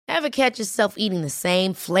Ever catch yourself eating the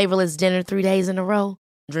same flavorless dinner 3 days in a row?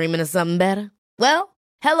 Dreaming of something better? Well,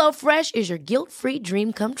 HelloFresh is your guilt-free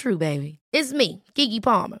dream come true, baby. It's me, Keke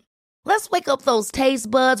Palmer. Let's wake up those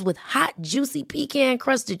taste buds with hot, juicy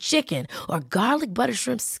pecan-crusted chicken or garlic butter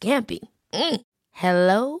shrimp scampi.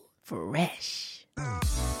 Hello Fresh.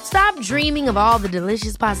 Stop dreaming of all the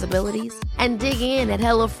delicious possibilities and dig in at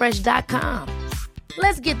HelloFresh.com.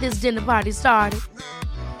 Let's get this dinner party started.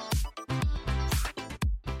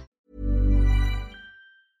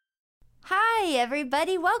 Hi,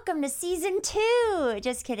 everybody. Welcome to Season 2.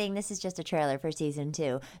 Just kidding. This is just a trailer for Season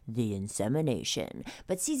 2, The Insemination.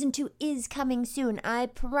 But Season 2 is coming soon, I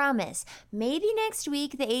promise. Maybe next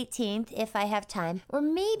week, the 18th, if I have time. Or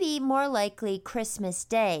maybe more likely Christmas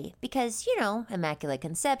Day. Because, you know, Immaculate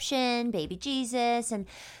Conception, baby Jesus. And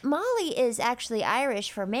Molly is actually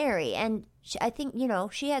Irish for Mary. And I think, you know,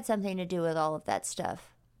 she had something to do with all of that stuff.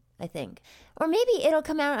 I think. Or maybe it'll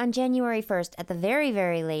come out on January 1st at the very,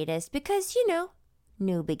 very latest because, you know,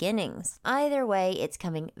 new beginnings. Either way, it's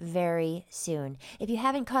coming very soon. If you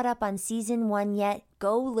haven't caught up on Season 1 yet,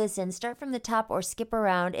 go listen. Start from the top or skip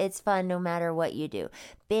around. It's fun no matter what you do.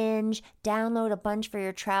 Binge, download a bunch for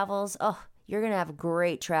your travels. Oh, you're going to have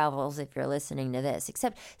great travels if you're listening to this.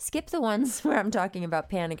 Except skip the ones where I'm talking about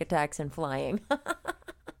panic attacks and flying.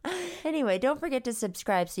 Anyway, don't forget to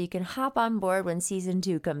subscribe so you can hop on board when Season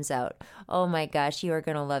 2 comes out. Oh my gosh, you are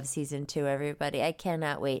going to love Season 2, everybody. I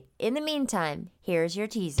cannot wait. In the meantime, here's your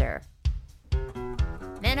teaser.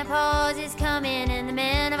 Menopause is coming and the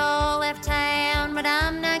men have all left town, but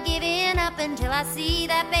I'm not giving up until I see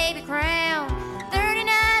that baby crown. 39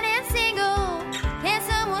 and single, can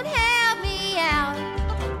someone help me out?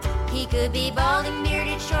 He could be balding,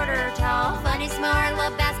 bearded, short or tall, funny, smart,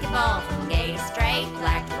 love basketball, from gay to straight,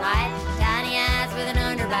 black to white, tiny eyes with an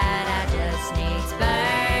underbite. I just need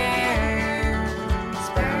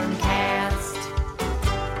sperm cast.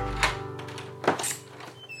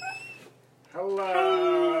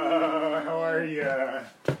 Hello, how are you?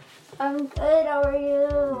 I'm good, how are you?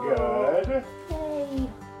 Good. Hey.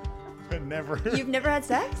 But never. You've never had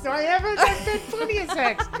sex? No, I haven't. I've had plenty of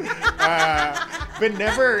sex. But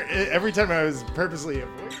never. Every time I was purposely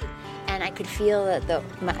avoiding. And I could feel the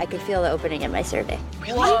opening in my cervix.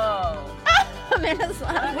 Whoa. Amanda's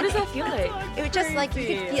laughing. What does that feel like? It was just like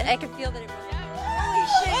I could feel that it was. Holy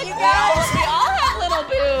shit, you guys! We all have little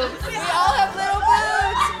boobs. We all have little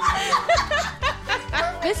boobs.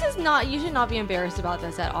 This is not. You should not be embarrassed about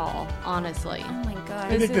this at all. Honestly. Oh my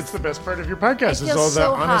god. I think that's the best part of your podcast. It Is all feels that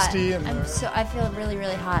so honesty hot. and I feel really,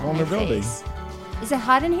 really hot. vulnerability. In my face. Is it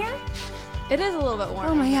hot in here? It is a little bit warm.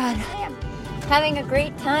 Oh my god. I am having a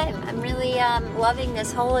great time. I'm really loving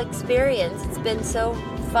this whole experience. It's been so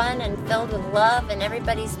fun and filled with love, and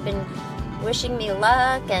everybody's been wishing me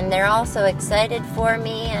luck, and they're all so excited for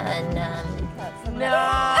me. And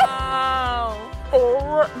No.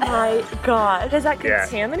 Oh my god. Has that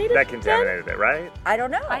contaminated? That contaminated it, right? I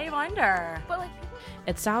don't know. I wonder. But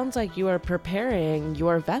It sounds like you are preparing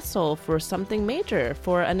your vessel for something major,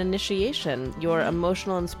 for an initiation. Your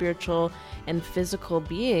emotional and spiritual and physical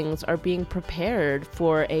beings are being prepared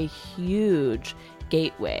for a huge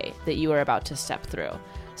gateway that you are about to step through.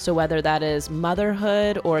 So whether that is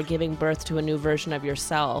motherhood or giving birth to a new version of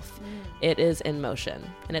yourself, it is in motion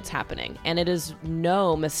and it's happening. And it is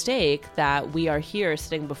no mistake that we are here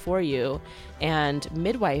sitting before you and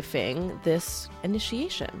midwifing this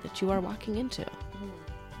initiation that you are walking into.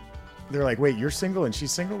 they're like, wait, you're single and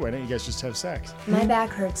she's single? Why don't you guys just have sex? My back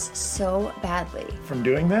hurts so badly. From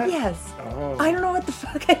doing that? Yes. Oh. I don't know what the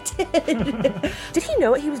fuck I did. Did he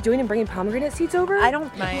know what he was doing and bringing pomegranate seeds over? I don't.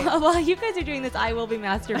 While you guys are doing this, I will be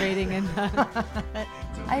masturbating and.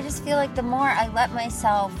 I just feel like the more I let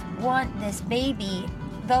myself want this baby,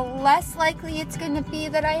 the less likely it's going to be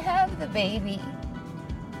that I have the baby.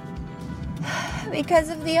 Because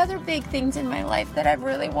of the other big things in my life that I've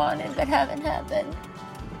really wanted that haven't happened.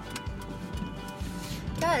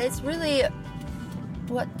 God, it's really...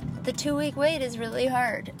 the 2-week wait is really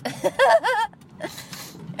hard.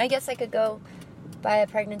 I guess I could go buy a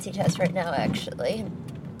pregnancy test right now, actually.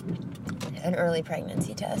 An early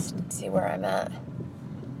pregnancy test and see where I'm at.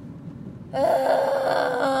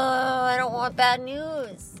 Oh, I don't want bad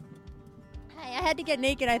news. I had to get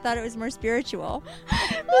naked. I thought it was more spiritual.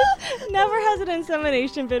 Never has an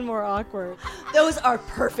insemination been more awkward. Those are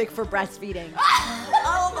perfect for breastfeeding.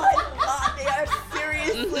 Oh my god, they are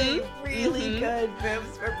seriously really good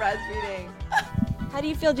boobs for breastfeeding. How do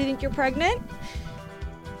you feel? Do you think you're pregnant?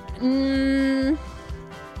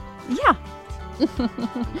 Yeah.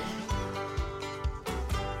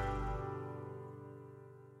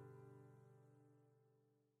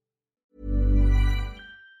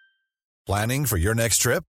 Planning for your next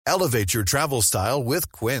trip? Elevate your travel style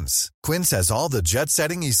with Quince. Quince has all the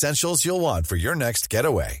jet-setting essentials you'll want for your next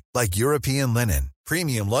getaway, like European linen,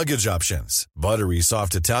 premium luggage options, buttery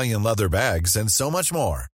soft Italian leather bags, and so much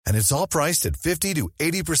more. And it's all priced at 50 to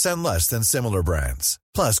 80% less than similar brands.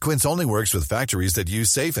 Plus, Quince only works with factories that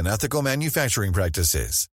use safe and ethical manufacturing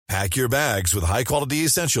practices. Pack your bags with high-quality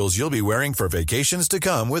essentials you'll be wearing for vacations to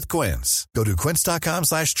come with Quince. Go to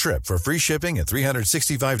quince.com/trip for free shipping and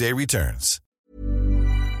 365-day returns.